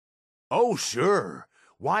Oh, sure.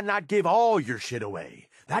 Why not give all your shit away?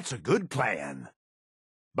 That's a good plan.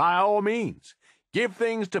 By all means, give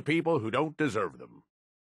things to people who don't deserve them.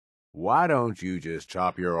 Why don't you just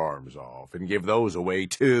chop your arms off and give those away,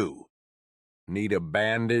 too? Need a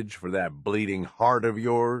bandage for that bleeding heart of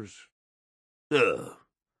yours? Ugh,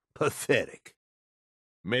 pathetic.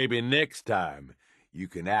 Maybe next time you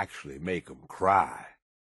can actually make 'em cry.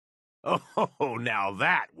 Oh, now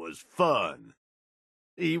that was fun.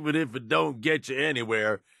 Even if it don't get you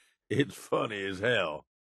anywhere, it's funny as hell.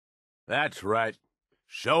 That's right.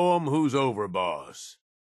 Show 'em who's over, boss.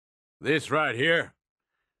 This right here,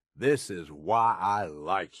 this is why I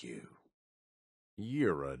like you.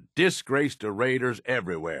 You're a disgrace to raiders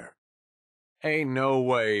everywhere. Ain't no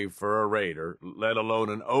way for a raider, let alone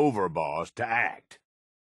an overboss, to act.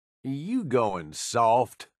 You going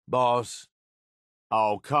soft, boss?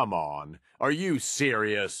 Oh, come on. Are you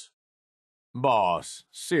serious? Boss,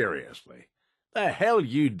 seriously. The hell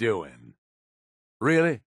you doing?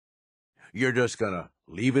 Really? You're just gonna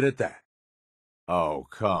leave it at that? Oh,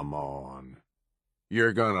 come on.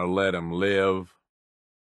 You're gonna let him live?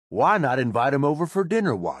 Why not invite him over for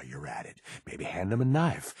dinner while you're at it? Maybe hand him a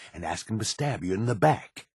knife and ask him to stab you in the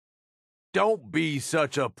back. Don't be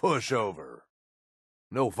such a pushover.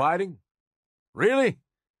 No fighting? Really?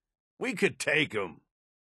 We could take him.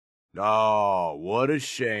 Oh, what a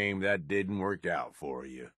shame that didn't work out for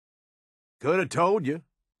you. Could have told you.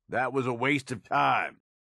 That was a waste of time.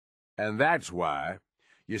 And that's why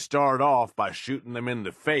you start off by shooting them in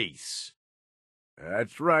the face.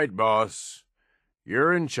 That's right, boss.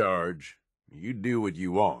 You're in charge. You do what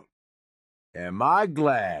you want. Am I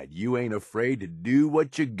glad you ain't afraid to do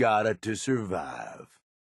what you gotta to survive?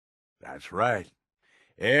 That's right.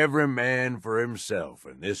 Every man for himself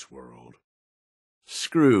in this world.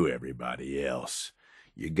 Screw everybody else.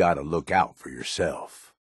 You gotta look out for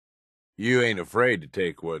yourself. You ain't afraid to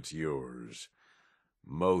take what's yours.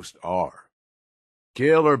 Most are.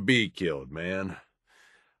 Kill or be killed, man.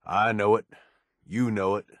 I know it. You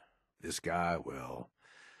know it. This guy, well,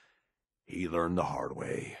 he learned the hard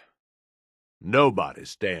way. Nobody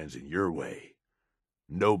stands in your way.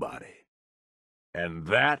 Nobody. And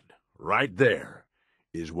that, right there,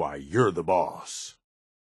 is why you're the boss.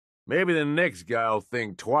 Maybe the next guy'll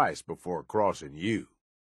think twice before crossing you.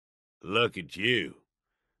 Look at you,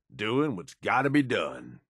 doing what's gotta be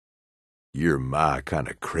done. You're my kind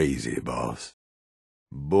of crazy, boss.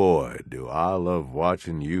 Boy, do I love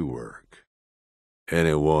watching you work.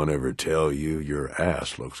 Anyone ever tell you your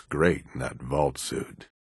ass looks great in that vault suit?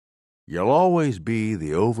 You'll always be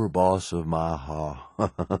the overboss of my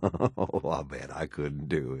Oh, I bet I couldn't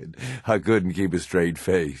do it. I couldn't keep a straight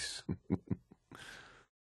face.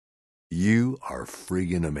 You are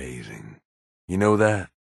friggin' amazing. You know that?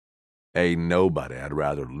 Ain't nobody I'd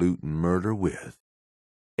rather loot and murder with.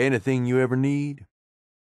 Anything you ever need,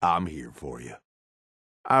 I'm here for you.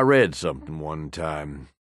 I read something one time.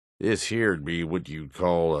 This here'd be what you'd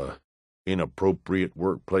call a inappropriate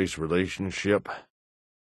workplace relationship.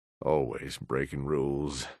 Always breaking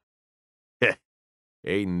rules. Heh,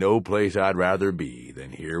 ain't no place I'd rather be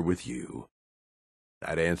than here with you.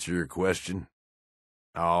 That answer your question?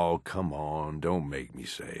 Oh, come on, don't make me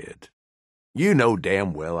say it. You know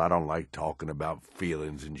damn well I don't like talking about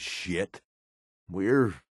feelings and shit.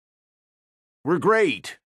 We're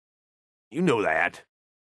great. You know that.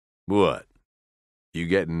 What? You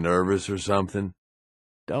getting nervous or something?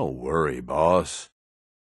 Don't worry, boss.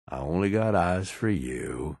 I only got eyes for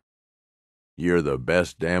you. You're the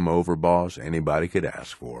best damn overboss anybody could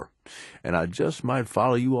ask for, and I just might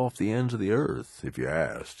follow you off the ends of the earth if you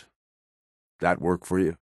asked. That work for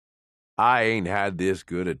you? I ain't had this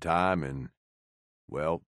good a time in,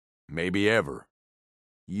 well, maybe ever.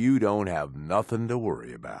 You don't have nothing to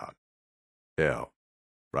worry about. Hell,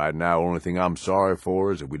 right now, only thing I'm sorry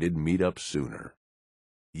for is that we didn't meet up sooner.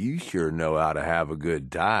 You sure know how to have a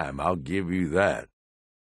good time, I'll give you that.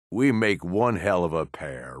 We make one hell of a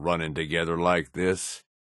pair running together like this.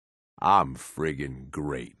 I'm friggin'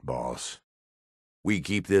 great, boss. We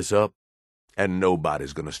keep this up, and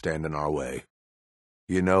nobody's gonna stand in our way.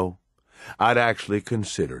 You know, I'd actually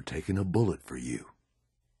consider taking a bullet for you.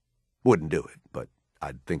 Wouldn't do it, but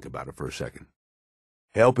I'd think about it for a second.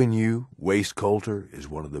 Helping you, Waste Coulter, is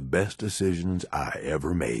one of the best decisions I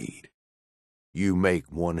ever made. You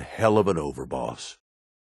make one hell of an overboss.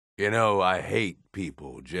 You know, I hate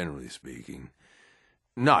people, generally speaking.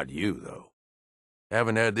 Not you, though.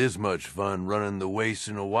 Haven't had this much fun running the waste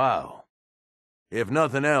in a while. If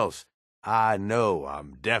nothing else, I know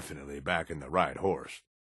I'm definitely backing the right horse.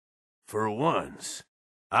 For once,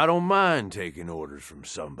 I don't mind taking orders from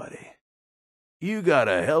somebody. You got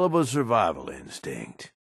a hell of a survival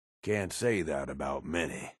instinct. Can't say that about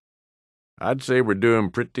many. I'd say we're doing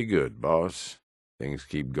pretty good, boss. Things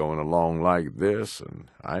keep going along like this, and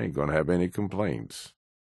I ain't gonna have any complaints.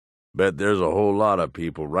 Bet there's a whole lot of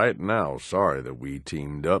people right now sorry that we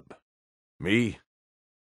teamed up. Me?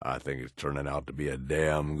 I think it's turning out to be a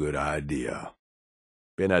damn good idea.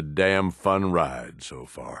 Been a damn fun ride so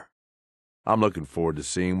far. I'm looking forward to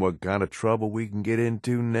seeing what kind of trouble we can get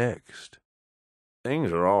into next.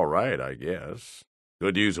 Things are all right, I guess.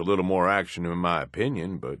 Could use a little more action in my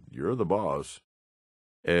opinion, but you're the boss.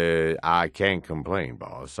 I can't complain,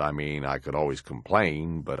 boss. I mean, I could always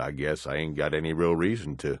complain, but I guess I ain't got any real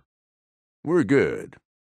reason to. We're good.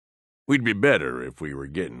 We'd be better if we were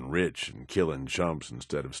getting rich and killing chumps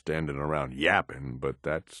instead of standing around yapping, but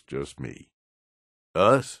that's just me.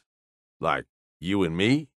 Us? Like you and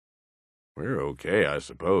me? We're okay, I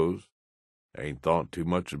suppose. Ain't thought too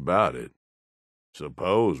much about it.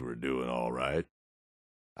 Suppose we're doing all right.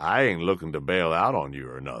 I ain't looking to bail out on you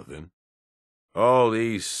or nothing. All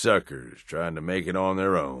these suckers trying to make it on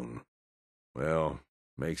their own. Well,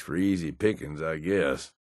 makes for easy pickings, I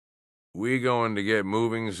guess. We going to get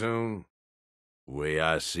moving soon? Way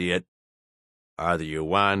I see it, either you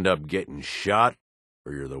wind up getting shot,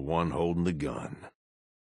 or you're the one holding the gun.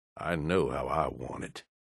 I know how I want it.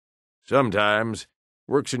 Sometimes,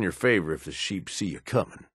 works in your favor if the sheep see you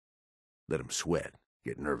coming. Let 'em sweat,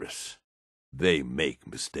 get nervous. They make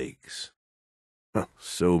mistakes.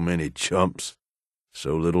 So many chumps,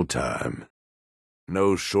 so little time.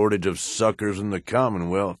 No shortage of suckers in the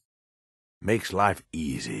Commonwealth. Makes life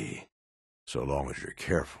easy, so long as you're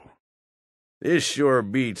careful. This sure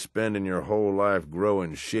beats spending your whole life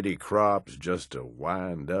growing shitty crops just to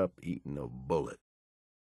wind up eating a bullet.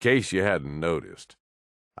 In case you hadn't noticed,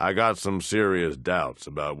 I got some serious doubts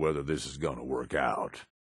about whether this is gonna work out.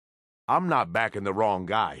 I'm not backing the wrong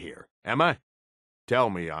guy here, am I? Tell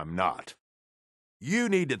me I'm not. You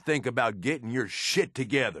need to think about getting your shit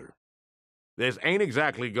together. This ain't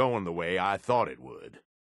exactly going the way I thought it would.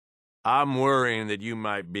 I'm worrying that you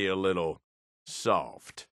might be a little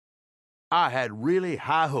soft. I had really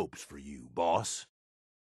high hopes for you, boss.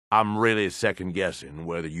 I'm really second-guessing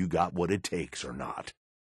whether you got what it takes or not.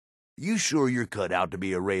 You sure you're cut out to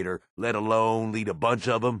be a raider, let alone lead a bunch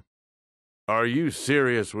of them? Are you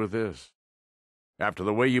serious with this? After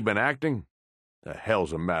the way you've been acting? The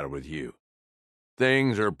hell's the matter with you?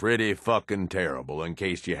 Things are pretty fucking terrible, in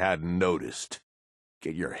case you hadn't noticed.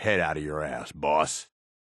 Get your head out of your ass, boss.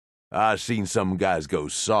 I've seen some guys go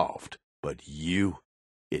soft, but you,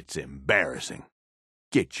 it's embarrassing.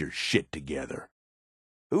 Get your shit together.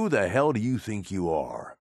 Who the hell do you think you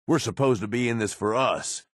are? We're supposed to be in this for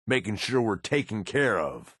us, making sure we're taken care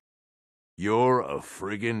of. You're a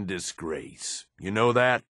friggin' disgrace. You know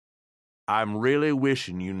that? I'm really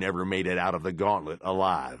wishing you never made it out of the gauntlet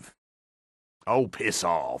alive. Oh, piss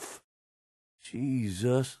off.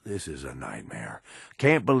 Jesus, this is a nightmare.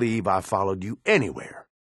 Can't believe I followed you anywhere.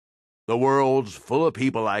 The world's full of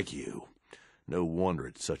people like you. No wonder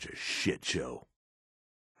it's such a shit show.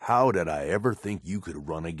 How did I ever think you could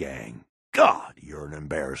run a gang? God, you're an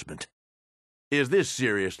embarrassment. Is this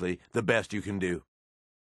seriously the best you can do?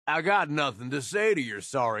 I got nothing to say to your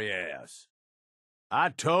sorry ass. I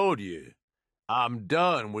told you, I'm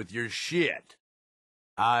done with your shit.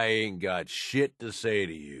 I ain't got shit to say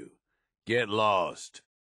to you. Get lost.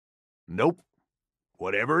 Nope.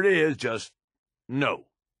 Whatever it is, just no.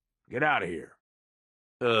 Get out of here.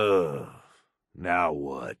 Now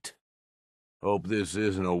what? Hope this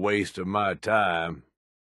isn't a waste of my time.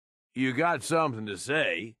 You got something to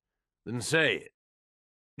say, then say it.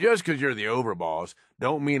 Just 'cause you're the overboss,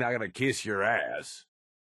 don't mean I gotta kiss your ass.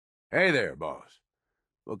 Hey there, boss.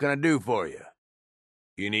 What can I do for you?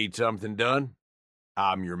 You need something done?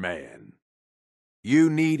 I'm your man. You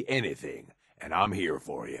need anything, and I'm here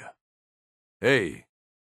for you. Hey,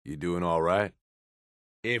 you doing all right?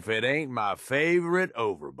 If it ain't my favorite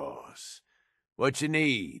overboss, what you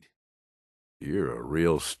need? You're a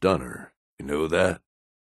real stunner, you know that?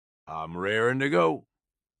 I'm raring to go.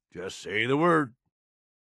 Just say the word.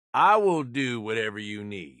 I will do whatever you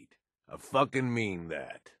need. I fucking mean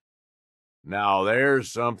that. Now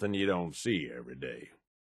there's something you don't see every day.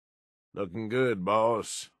 Looking good,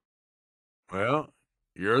 boss. Well,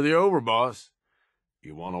 you're the overboss.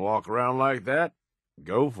 You want to walk around like that?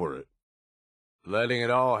 Go for it. Letting it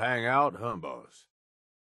all hang out, huh, boss?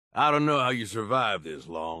 I don't know how you survive this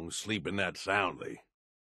long, sleeping that soundly.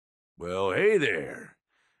 Well, hey there.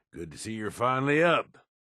 Good to see you're finally up.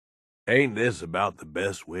 Ain't this about the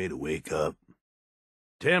best way to wake up?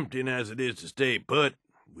 Tempting as it is to stay put,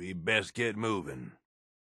 we best get moving.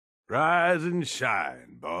 Rise and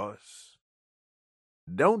shine, boss.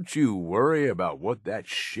 Don't you worry about what that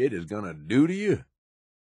shit is gonna do to you.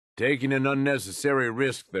 Taking an unnecessary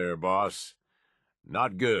risk there, boss.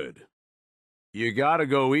 Not good. You gotta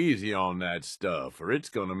go easy on that stuff, or it's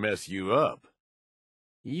gonna mess you up.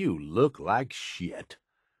 You look like shit.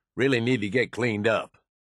 Really need to get cleaned up.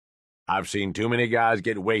 I've seen too many guys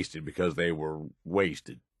get wasted because they were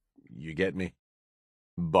wasted. You get me?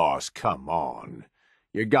 Boss, come on.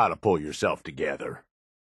 You gotta pull yourself together.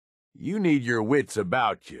 You need your wits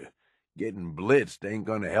about you. Getting blitzed ain't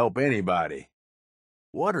gonna help anybody.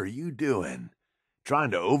 What are you doing?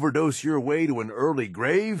 Trying to overdose your way to an early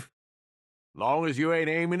grave? Long as you ain't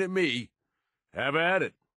aiming at me, have at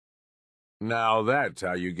it. Now that's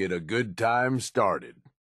how you get a good time started.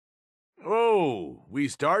 Oh, we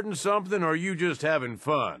starting something, or you just having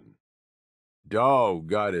fun? Dog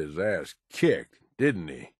got his ass kicked, didn't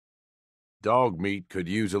he? Dog meat could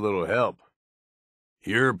use a little help.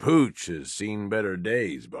 Your pooch has seen better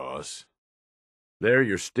days, boss. They're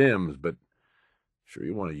your stems, but sure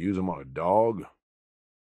you want to use them on a dog?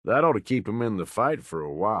 That ought to keep him in the fight for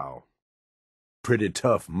a while. Pretty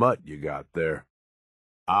tough mutt you got there.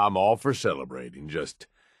 I'm all for celebrating, just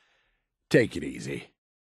take it easy.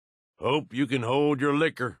 Hope you can hold your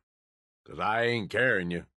liquor, 'cause I ain't carrying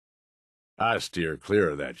you. I steer clear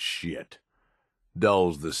of that shit.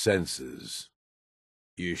 Dulls the senses.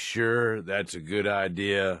 You sure that's a good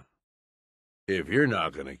idea? If you're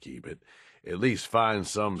not gonna keep it, at least find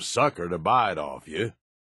some sucker to buy it off you.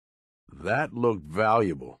 That looked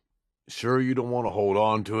valuable. Sure you don't want to hold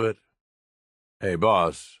on to it? Hey,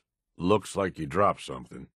 boss, looks like you dropped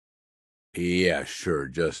something. Yeah, sure,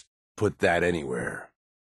 just put that anywhere.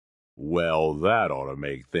 Well, that ought to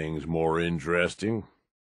make things more interesting.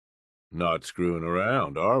 Not screwing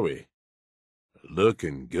around, are we?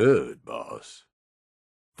 Looking good, boss.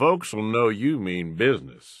 Folks'll know you mean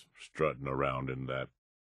business, strutting around in that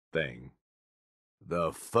thing.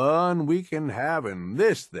 The fun we can have in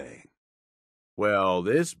this thing. Well,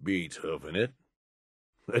 this beats hoofing it.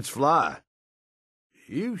 Let's fly.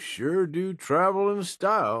 You sure do travel in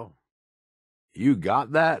style. You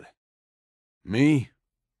got that? Me?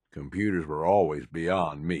 Computers were always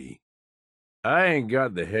beyond me. I ain't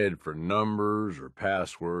got the head for numbers or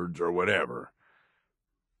passwords or whatever.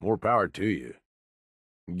 More power to you.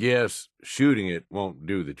 Guess shooting it won't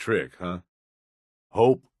do the trick, huh?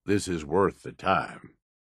 Hope this is worth the time.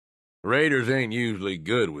 Raiders ain't usually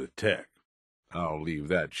good with tech. I'll leave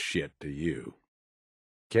that shit to you.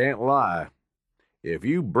 Can't lie. If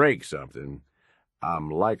you break something, I'm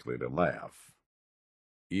likely to laugh.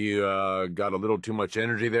 You, got a little too much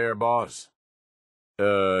energy there, boss?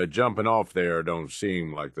 Jumping off there don't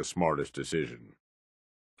seem like the smartest decision.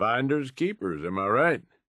 Finders keepers, am I right?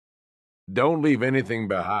 Don't leave anything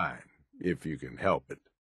behind, if you can help it.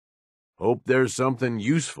 Hope there's something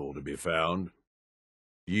useful to be found.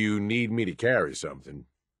 You need me to carry something.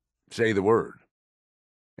 Say the word.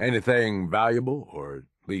 Anything valuable, or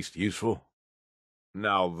at least useful?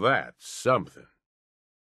 Now that's something.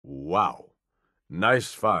 Wow.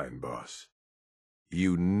 Nice find, boss.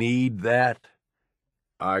 You need that?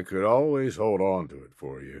 I could always hold on to it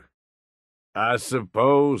for you. I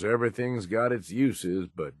suppose everything's got its uses,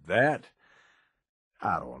 but that?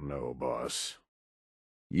 I don't know, boss.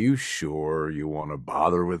 You sure you want to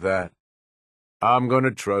bother with that? I'm going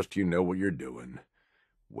to trust you know what you're doing.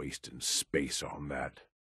 Wasting space on that.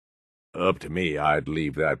 Up to me, I'd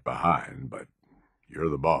leave that behind, but you're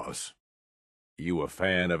the boss. You a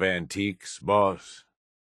fan of antiques, boss?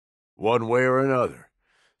 One way or another,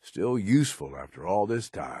 still useful after all this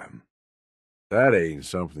time. That ain't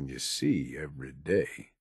something you see every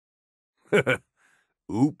day.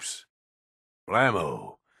 Oops.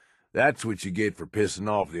 Blammo. That's what you get for pissing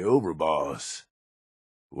off the overboss.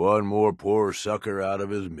 One more poor sucker out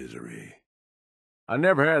of his misery. I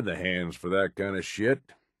never had the hands for that kind of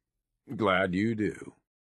shit. Glad you do.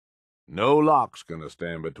 No lock's gonna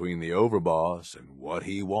stand between the overboss and what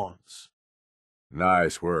he wants.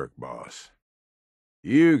 Nice work, boss.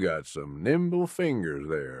 You got some nimble fingers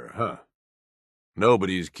there, huh?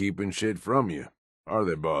 Nobody's keeping shit from you, are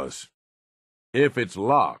they, boss? If it's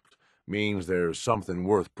locked, means there's something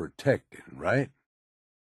worth protecting, right?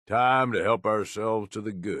 Time to help ourselves to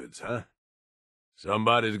the goods, huh?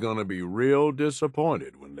 Somebody's gonna be real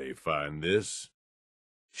disappointed when they find this.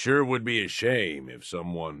 Sure would be a shame if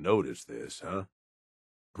someone noticed this, huh?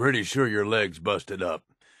 Pretty sure your leg's busted up.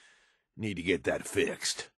 Need to get that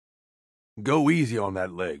fixed. Go easy on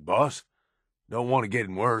that leg, boss. Don't want it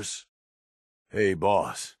getting worse. Hey,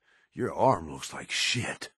 boss, your arm looks like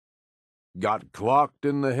shit. Got clocked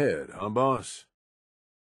in the head, huh, boss?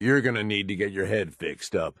 You're gonna need to get your head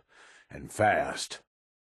fixed up, and fast.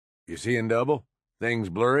 You seeing double? Things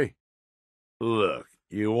blurry? Look,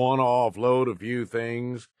 you want to offload a few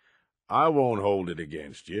things? I won't hold it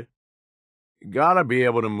against you. Gotta be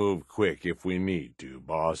able to move quick if we need to,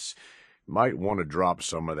 boss. Might want to drop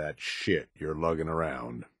some of that shit you're lugging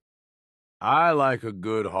around. I like a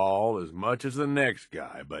good haul as much as the next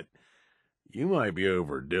guy, but you might be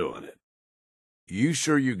overdoing it. You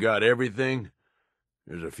sure you got everything?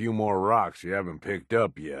 There's a few more rocks you haven't picked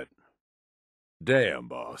up yet. Damn,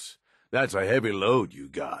 boss. That's a heavy load you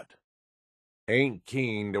got. Ain't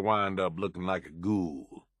keen to wind up looking like a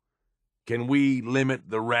ghoul. Can we limit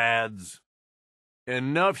the rads?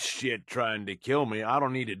 Enough shit trying to kill me. I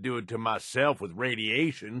don't need to do it to myself with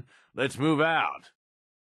radiation. Let's move out.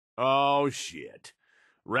 Oh, shit.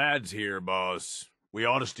 Rad's here, boss. We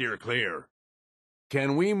ought to steer clear.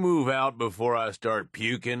 Can we move out before I start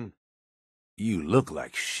puking? You look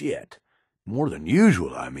like shit. More than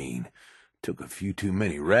usual, I mean. Took a few too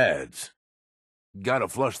many rads. Gotta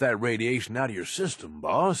flush that radiation out of your system,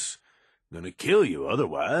 boss. Gonna kill you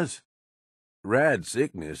otherwise. Rad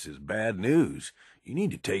sickness is bad news. You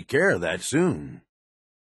need to take care of that soon.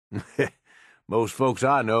 Most folks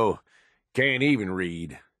I know can't even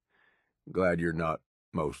read. Glad you're not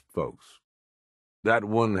most folks. That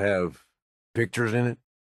one have pictures in it?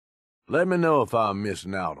 Let me know if I'm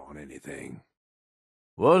missing out on anything.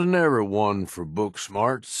 Wasn't ever one for book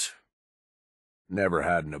smarts. Never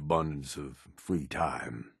had an abundance of free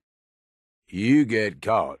time. You get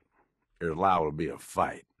caught, there's liable to be a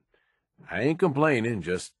fight. I ain't complaining,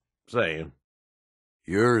 just saying.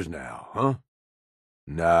 Yours now, huh?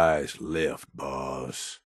 Nice lift,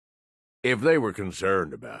 boss. If they were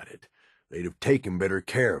concerned about it, they'd have taken better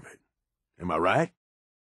care of it. Am I right?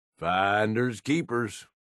 Finders keepers.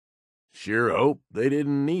 Sure hope they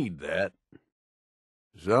didn't need that.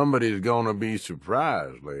 Somebody's gonna be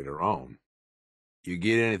surprised later on. You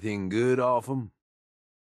get anything good off 'em?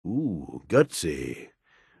 Ooh, gutsy.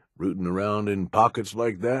 Rooting around in pockets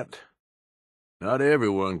like that? Not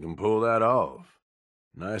everyone can pull that off.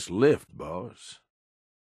 Nice lift, boss.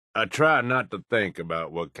 I try not to think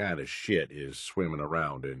about what kind of shit is swimming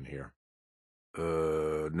around in here.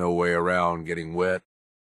 No way around getting wet?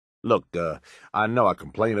 Look, I know I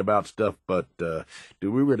complain about stuff, but,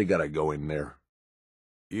 do we really gotta go in there?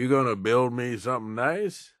 You gonna build me something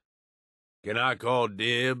nice? Can I call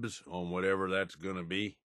dibs on whatever that's gonna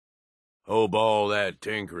be? Hope all that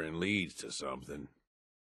tinkering leads to something.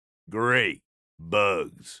 Great.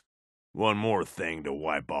 Bugs. One more thing to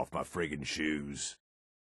wipe off my friggin' shoes.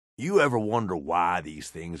 You ever wonder why these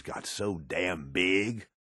things got so damn big?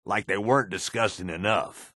 Like they weren't disgusting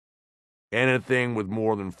enough. Anything with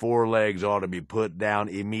more than 4 legs ought to be put down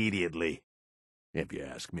immediately, if you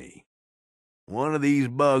ask me. One of these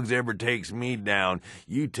bugs ever takes me down,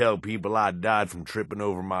 you tell people I died from tripping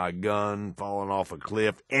over my gun, falling off a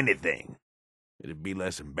cliff, anything. It'd be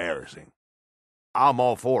less embarrassing. I'm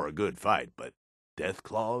all for a good fight, but death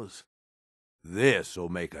claws? This'll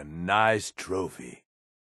make a nice trophy.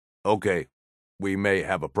 Okay, we may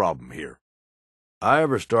have a problem here. I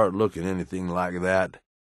ever start looking anything like that,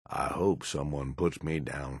 I hope someone puts me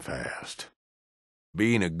down fast.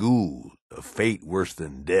 Being a ghoul, a fate worse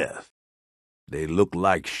than death. They look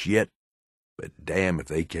like shit, but damn if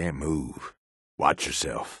they can't move. Watch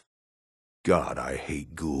yourself. God, I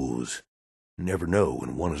hate ghouls. Never know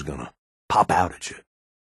when one is gonna pop out at you.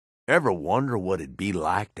 Ever wonder what it'd be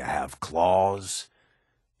like to have claws?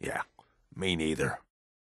 Yeah, me neither.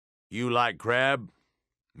 You like crab?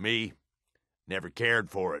 Me? Never cared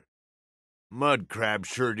for it. Mud crabs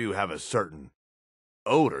sure do have a certain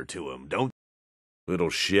odor to 'em, don't they? Little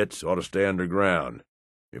shits ought to stay underground,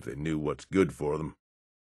 if they knew what's good for them.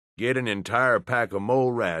 Get an entire pack of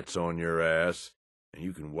mole rats on your ass, and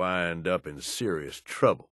you can wind up in serious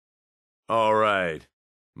trouble. All right,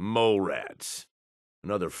 mole rats.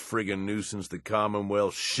 Another friggin' nuisance the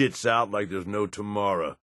Commonwealth shits out like there's no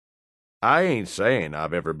tomorrow. I ain't saying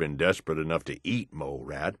I've ever been desperate enough to eat mole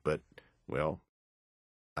rat, but, well,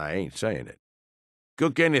 I ain't saying it.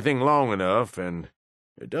 Cook anything long enough, and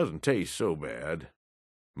it doesn't taste so bad.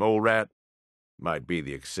 Mole rat might be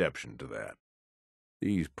the exception to that.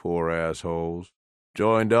 These poor assholes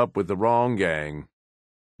joined up with the wrong gang,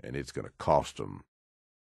 and it's gonna cost them.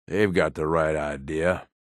 They've got the right idea,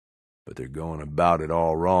 but they're going about it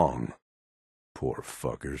all wrong. Poor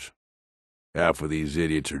fuckers. Half of these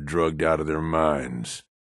idiots are drugged out of their minds.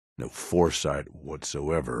 No foresight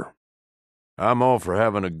whatsoever. I'm all for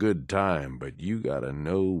having a good time, but you gotta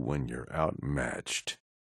know when you're outmatched.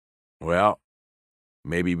 Well,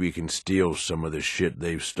 maybe we can steal some of the shit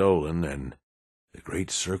they've stolen and The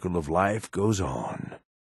great circle of life goes on.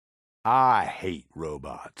 I hate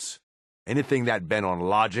robots. Anything that bent on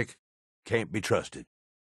logic can't be trusted.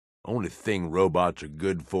 Only thing robots are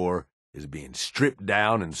good for is being stripped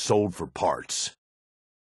down and sold for parts.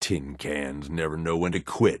 Tin cans never know when to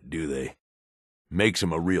quit, do they? Makes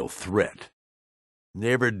 'em a real threat.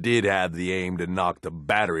 Never did have the aim to knock the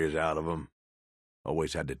batteries out of 'em.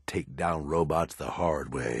 Always had to take down robots the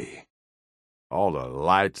hard way. All the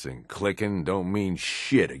lights and clicking don't mean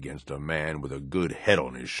shit against a man with a good head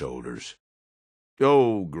on his shoulders.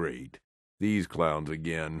 Oh, great. These clowns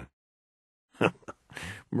again.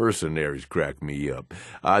 Mercenaries crack me up.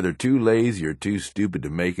 Either too lazy or too stupid to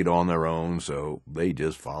make it on their own, so they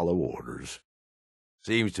just follow orders.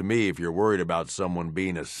 Seems to me if you're worried about someone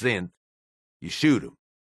being a synth, you shoot 'em.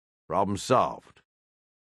 Problem solved.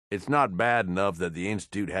 It's not bad enough that the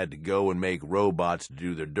Institute had to go and make robots to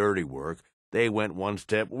do their dirty work. They went one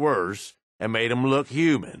step worse and made 'em look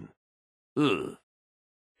human. Ugh.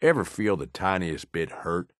 Ever feel the tiniest bit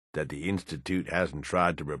hurt that the Institute hasn't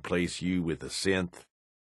tried to replace you with a synth?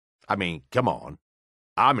 I mean, come on.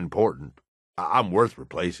 I'm important. I'm worth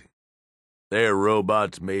replacing. Their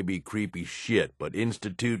robots may be creepy shit, but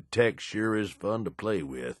Institute tech sure is fun to play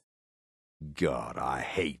with. God, I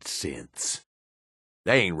hate synths.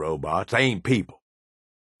 They ain't robots, they ain't people.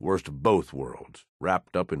 Worst of both worlds,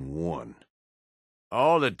 wrapped up in one.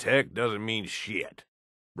 All the tech doesn't mean shit.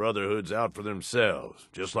 Brotherhood's out for themselves,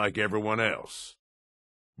 just like everyone else.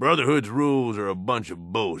 Brotherhood's rules are a bunch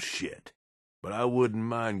of bullshit, but I wouldn't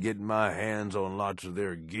mind getting my hands on lots of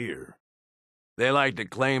their gear. They like to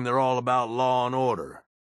claim they're all about law and order.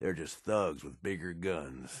 They're just thugs with bigger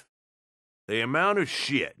guns. The amount of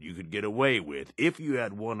shit you could get away with if you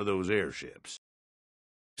had one of those airships.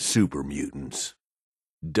 Super mutants.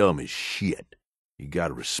 Dumb as shit. You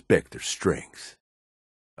gotta respect their strength.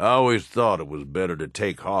 I always thought it was better to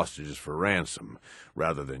take hostages for ransom,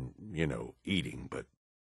 rather than, eating, but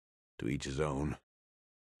to each his own.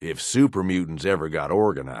 If super mutants ever got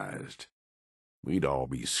organized, we'd all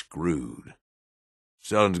be screwed.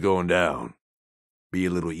 Sun's going down. Be a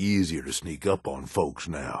little easier to sneak up on folks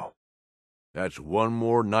now. That's one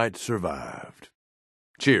more night survived.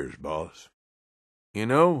 Cheers, boss.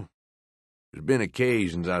 There's been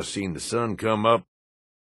occasions I've seen the sun come up.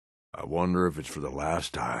 I wonder if it's for the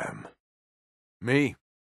last time. Me?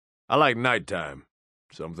 I like nighttime.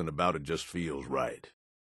 Something about it just feels right.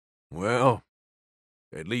 Well,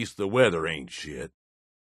 at least the weather ain't shit.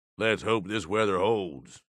 Let's hope this weather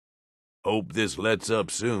holds. Hope this lets up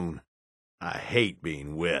soon. I hate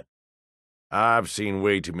being wet. I've seen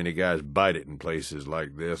way too many guys bite it in places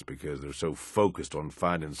like this because they're so focused on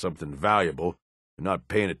finding something valuable and not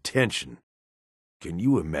paying attention. Can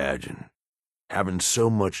you imagine having so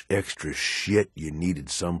much extra shit you needed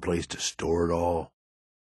someplace to store it all?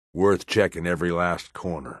 Worth checking every last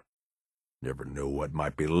corner. Never know what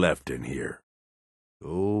might be left in here.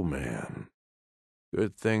 Oh, man.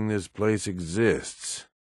 Good thing this place exists.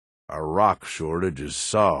 Our rock shortage is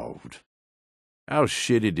solved. How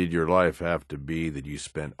shitty did your life have to be that you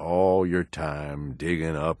spent all your time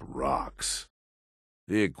digging up rocks?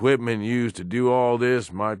 The equipment used to do all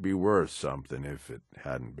this might be worth something if it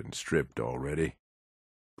hadn't been stripped already.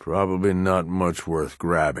 Probably not much worth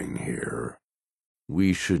grabbing here.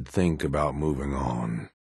 We should think about moving on.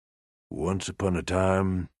 Once upon a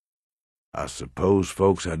time, I suppose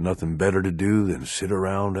folks had nothing better to do than sit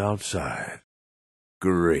around outside.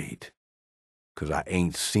 Great, 'cause I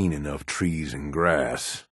ain't seen enough trees and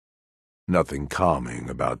grass. Nothing calming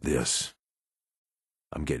about this.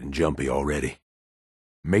 I'm getting jumpy already.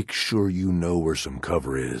 Make sure you know where some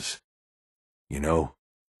cover is.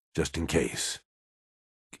 Just in case.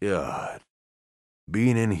 God,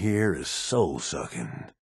 being in here is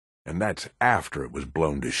soul-sucking, and that's after it was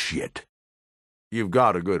blown to shit. You've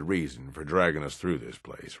got a good reason for dragging us through this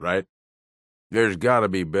place, right? There's gotta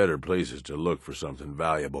be better places to look for something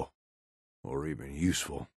valuable, or even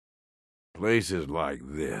useful. Places like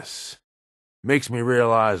this. Makes me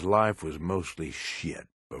realize life was mostly shit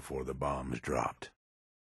before the bombs dropped.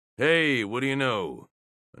 Hey, what do you know?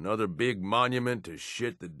 Another big monument to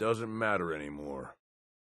shit that doesn't matter anymore.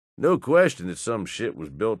 No question that some shit was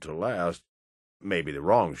built to last. Maybe the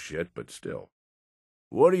wrong shit, but still.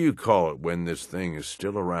 What do you call it when this thing is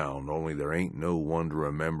still around, only there ain't no one to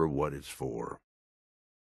remember what it's for?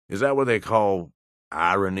 Is that what they call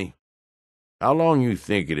irony? How long you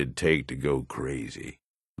think it'd take to go crazy,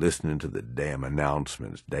 listening to the damn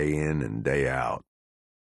announcements day in and day out?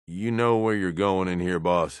 You know where you're going in here,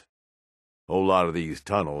 boss? Whole lot of these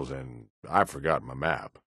tunnels, and I forgot my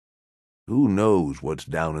map. Who knows what's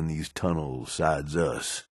down in these tunnels besides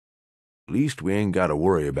us? At least we ain't got to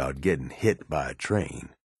worry about getting hit by a train.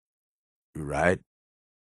 Right?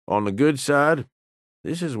 On the good side,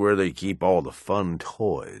 this is where they keep all the fun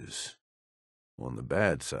toys. On the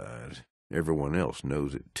bad side, everyone else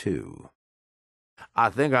knows it too. I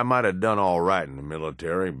think I might have done all right in the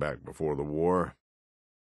military back before the war.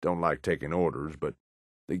 Don't like taking orders, but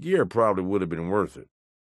the gear probably would have been worth it.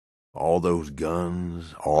 All those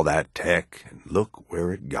guns, all that tech, and look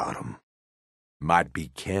where it got 'em. Might be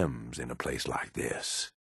chems in a place like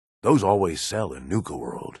this. Those always sell in Nuka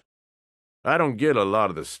World. I don't get a lot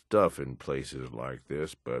of the stuff in places like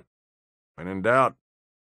this, but when in doubt,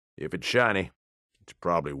 if it's shiny, it's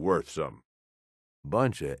probably worth something.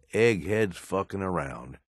 Bunch of eggheads fucking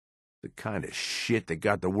around. The kind of shit that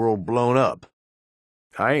got the world blown up.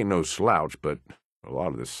 I ain't no slouch, but a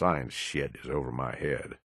lot of the science shit is over my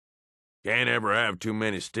head. Can't ever have too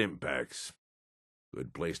many stim packs.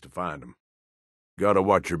 Good place to find 'em. Gotta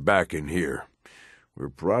watch your back in here. We're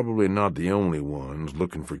probably not the only ones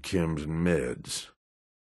looking for chems and meds.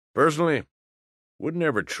 Personally, wouldn't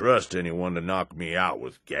ever trust anyone to knock me out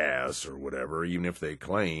with gas or whatever, even if they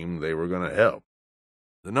claimed they were gonna help.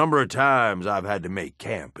 The number of times I've had to make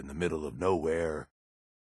camp in the middle of nowhere,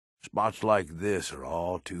 spots like this are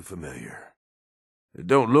all too familiar. It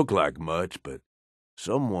don't look like much, but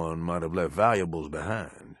someone might have left valuables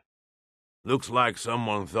behind. Looks like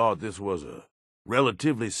someone thought this was a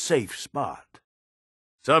relatively safe spot.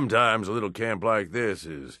 Sometimes a little camp like this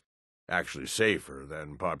is actually safer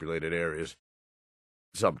than populated areas.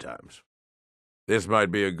 Sometimes. This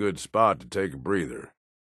might be a good spot to take a breather,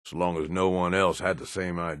 so long as no one else had the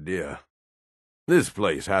same idea. This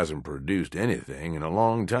place hasn't produced anything in a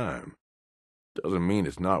long time. Doesn't mean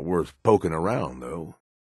it's not worth poking around, though.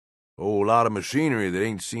 Whole lot of machinery that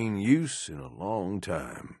ain't seen use in a long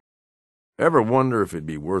time. Ever wonder if it'd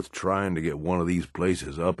be worth trying to get one of these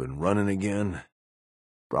places up and running again?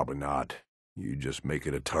 Probably not. You just make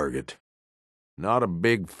it a target. Not a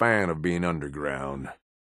big fan of being underground,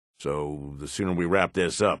 so the sooner we wrap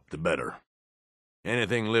this up, the better.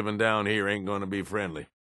 Anything living down here ain't gonna be friendly.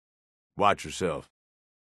 Watch yourself.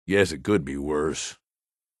 Yes, it could be worse.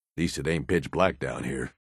 At least it ain't pitch black down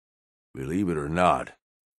here. Believe it or not,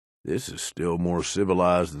 this is still more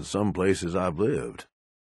civilized than some places I've lived.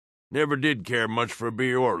 Never did care much for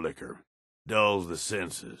beer or liquor. Dulls the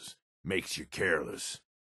senses, makes you careless.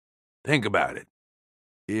 Think about it.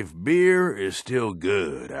 If beer is still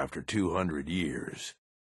good after 200 years,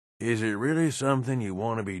 is it really something you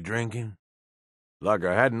want to be drinking? Like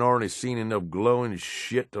I hadn't already seen enough glowing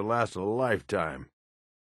shit to last a lifetime.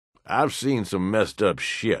 I've seen some messed up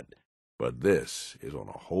shit, but this is on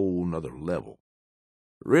a whole nother level.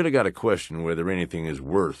 Really gotta question whether anything is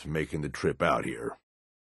worth making the trip out here.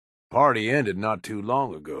 Party ended not too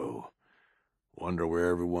long ago. Wonder where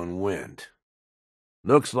everyone went.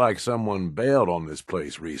 Looks like someone bailed on this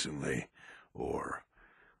place recently, or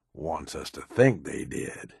wants us to think they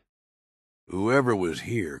did. Whoever was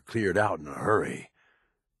here cleared out in a hurry.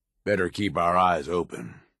 Better keep our eyes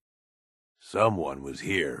open. Someone was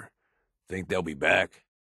here. Think they'll be back?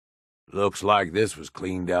 Looks like this was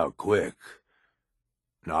cleaned out quick.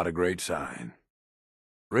 Not a great sign.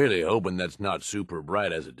 Really hoping that's not super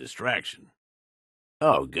bright as a distraction.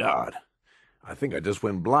 Oh, God. I think I just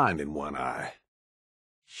went blind in one eye.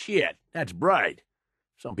 Shit, that's bright.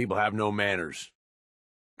 Some people have no manners.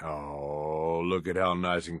 Oh, look at how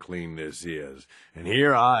nice and clean this is. And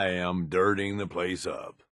here I am dirtying the place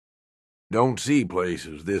up. Don't see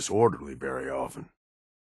places this orderly very often.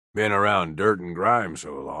 Been around dirt and grime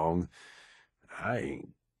so long, I ain't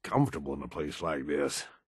comfortable in a place like this.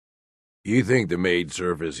 You think the maid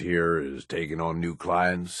service here is taking on new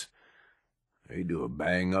clients? They do a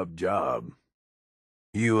bang-up job.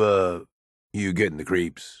 You getting the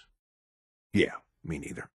creeps? Yeah, me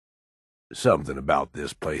neither. Something about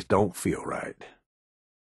this place don't feel right.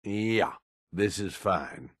 Yeah, this is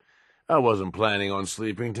fine. I wasn't planning on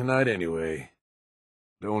sleeping tonight anyway.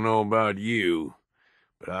 Don't know about you,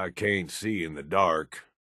 but I can't see in the dark.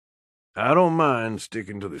 I don't mind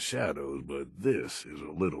sticking to the shadows, but this is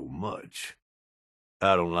a little much.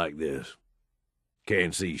 I don't like this.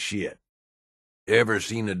 Can't see shit. Ever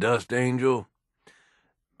seen a dust angel?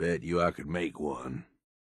 Bet you I could make one.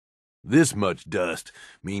 This much dust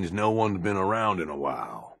means no one's been around in a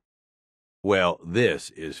while. Well, this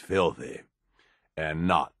is filthy, and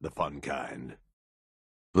not the fun kind.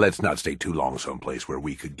 Let's not stay too long someplace where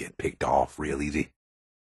we could get picked off real easy.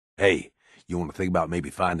 Hey, you want to think about maybe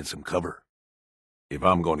finding some cover? If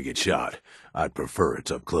I'm going to get shot, I'd prefer it's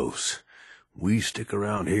up close. We stick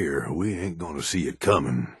around here, we ain't going to see it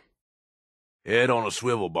coming. Head on a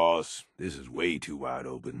swivel, boss. This is way too wide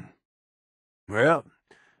open. Well,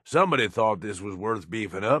 somebody thought this was worth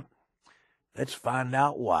beefing up. Let's find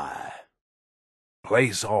out why.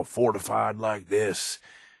 Place all fortified like this,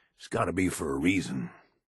 it's gotta be for a reason.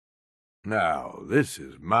 Now, this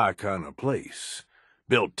is my kind of place.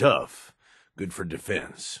 Built tough, good for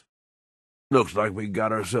defense. Looks like we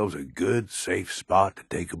got ourselves a good, safe spot to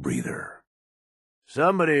take a breather.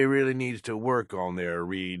 Somebody really needs to work on their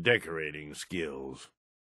redecorating skills.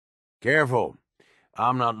 Careful.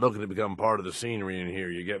 I'm not looking to become part of the scenery in here,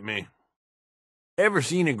 you get me? Ever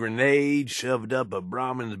seen a grenade shoved up a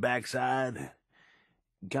Brahmin's backside?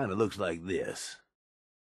 Kinda looks like this.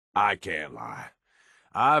 I can't lie.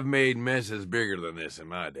 I've made messes bigger than this in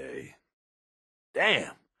my day.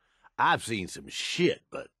 Damn, I've seen some shit,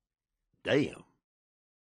 but damn.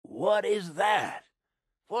 What is that?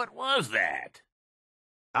 What was that?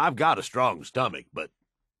 I've got a strong stomach, but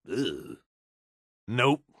ugh.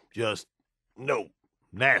 Nope, just nope,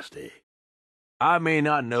 nasty. I may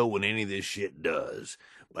not know what any of this shit does,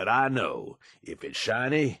 but I know if it's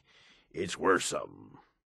shiny, it's worth something.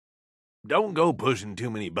 Don't go pushing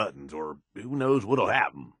too many buttons, or who knows what'll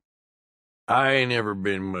happen. I ain't ever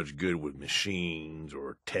been much good with machines,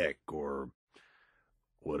 or tech, or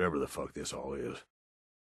whatever the fuck this all is.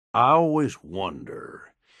 I always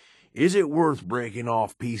wonder, is it worth breaking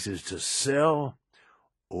off pieces to sell,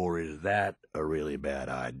 or is that a really bad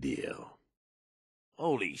idea?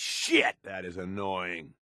 Holy shit, that is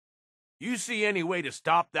annoying. You see any way to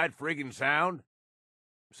stop that friggin' sound?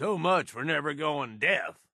 So much for never going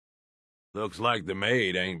deaf. Looks like the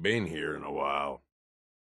maid ain't been here in a while.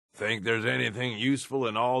 Think there's anything useful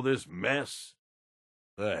in all this mess?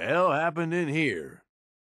 The hell happened in here?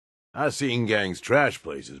 I've seen gangs trash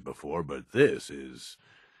places before, but this is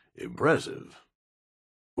impressive.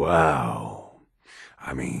 Wow.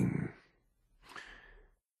 I mean,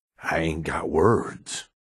 I ain't got words.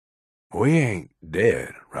 We ain't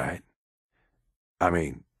dead, right? I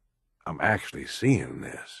mean, I'm actually seeing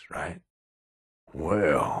this, right?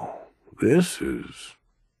 Well, this is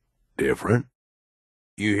different.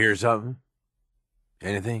 You hear something?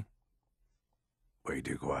 Anything? Way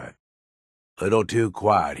too quiet. Little too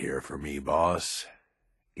quiet here for me, boss.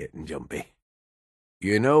 Getting jumpy.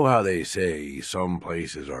 You know how they say some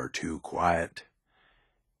places are too quiet?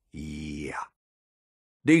 Yeah.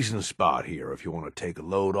 Decent spot here if you want to take a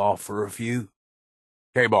load off for a few.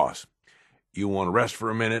 Hey, boss, you want to rest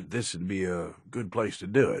for a minute? This would be a good place to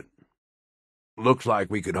do it. Looks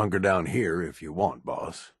like we could hunker down here if you want,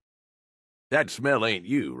 boss. That smell ain't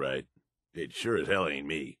you, right? It sure as hell ain't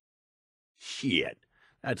me. Shit,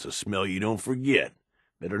 that's a smell you don't forget.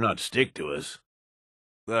 Better not stick to us.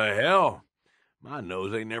 The hell? My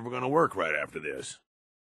nose ain't never gonna work right after this.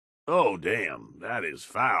 Oh, damn, that is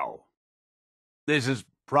foul. This is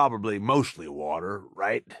probably mostly water,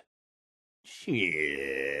 right?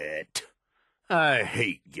 Shit. I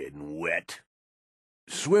hate getting wet.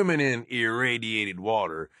 Swimming in irradiated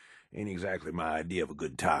water ain't exactly my idea of a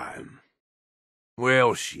good time.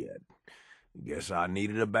 Well, shit. Guess I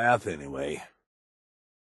needed a bath anyway.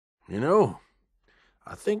 You know,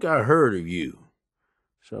 I think I heard of you.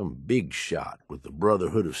 Some big shot with the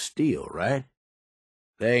Brotherhood of Steel, right?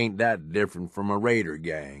 They ain't that different from a raider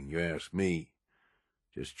gang, you ask me.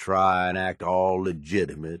 Just try and act all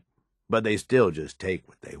legitimate, but they still just take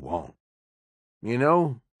what they want. You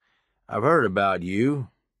know, I've heard about you.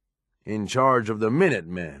 In charge of the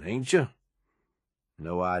Minutemen, ain't you?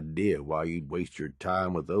 No idea why you'd waste your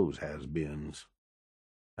time with those has-beens.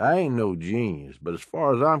 I ain't no genius, but as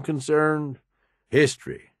far as I'm concerned,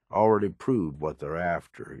 history already proved what they're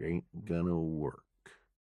after ain't gonna work.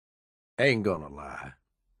 Ain't gonna lie.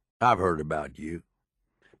 I've heard about you.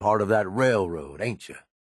 Part of that railroad, ain't you?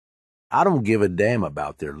 I don't give a damn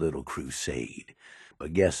about their little crusade,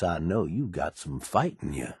 but guess I know you got some fight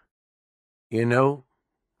in you. You know,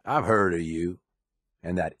 I've heard of you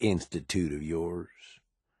and that institute of yours.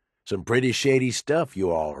 Some pretty shady stuff you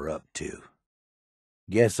all are up to.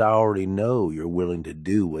 Guess I already know you're willing to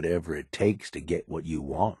do whatever it takes to get what you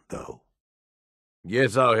want, though.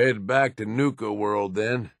 Guess I'll head back to Nuka World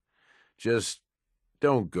then. Just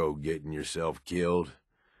don't go getting yourself killed.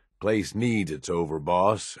 Place needs its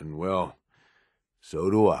overboss, and well,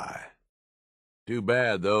 so do I. Too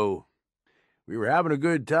bad, though. We were having a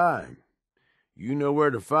good time. You know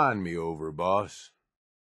where to find me, overboss.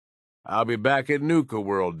 I'll be back at Nuka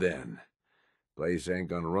World then. Place ain't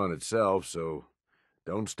gonna run itself, so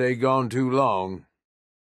don't stay gone too long.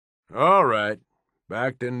 All right,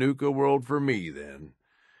 back to Nuka World for me then.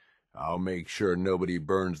 I'll make sure nobody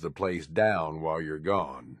burns the place down while you're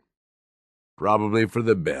gone. Probably for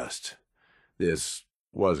the best. This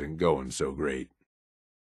wasn't going so great.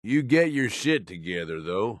 You get your shit together,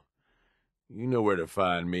 though. You know where to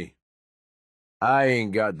find me. I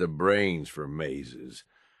ain't got the brains for mazes.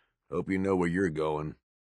 Hope you know where you're going.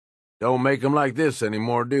 Don't make 'em like this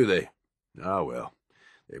anymore, do they? Ah, well,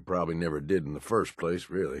 they probably never did in the first place,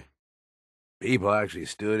 really. People actually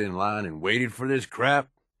stood in line and waited for this crap?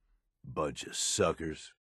 Bunch of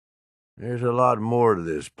suckers. There's a lot more to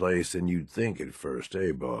this place than you'd think at first,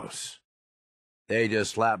 eh, boss? They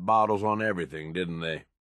just slapped bottles on everything, didn't they?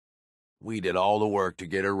 We did all the work to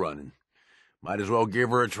get her running. Might as well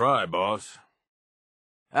give her a try, boss.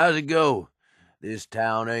 How's it go? This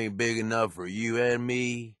town ain't big enough for you and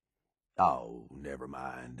me? Oh, never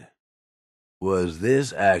mind. Was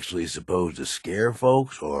this actually supposed to scare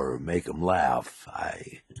folks or make 'em laugh?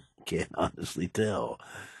 I can't honestly tell.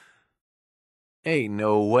 Ain't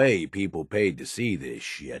no way people paid to see this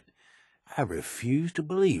shit. I refuse to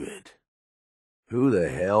believe it. Who the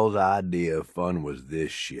hell's idea of fun was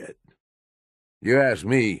this shit? You ask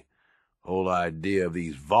me, whole idea of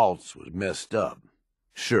these vaults was messed up.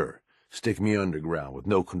 Sure, stick me underground with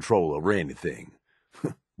no control over anything.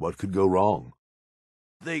 What could go wrong?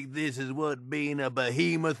 Think this is what being a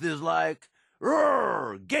behemoth is like?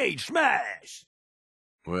 Roar! Gage smash!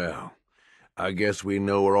 Well, I guess we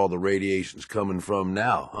know where all the radiation's coming from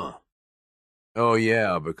now, huh? Oh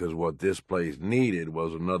yeah, because what this place needed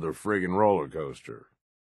was another friggin' roller coaster.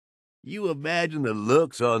 You imagine the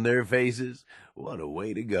looks on their faces? What a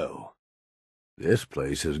way to go. This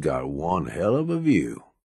place has got one hell of a view.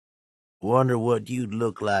 Wonder what you'd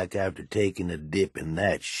look like after taking a dip in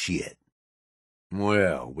that shit.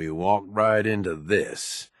 Well, we walked right into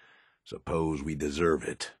this. Suppose we deserve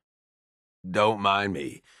it. Don't mind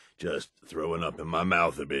me, just throwing up in my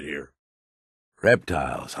mouth a bit here.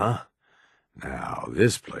 Reptiles, huh? Now,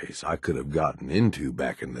 this place I could have gotten into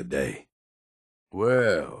back in the day.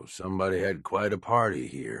 Well, somebody had quite a party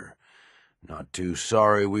here. Not too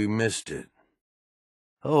sorry we missed it.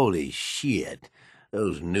 Holy shit,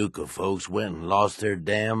 those Nuka folks went and lost their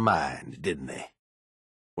damn minds, didn't they?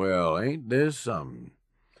 Well, ain't this something?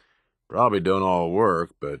 Probably don't all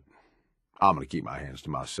work, but I'm gonna keep my hands to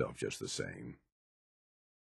myself just the same.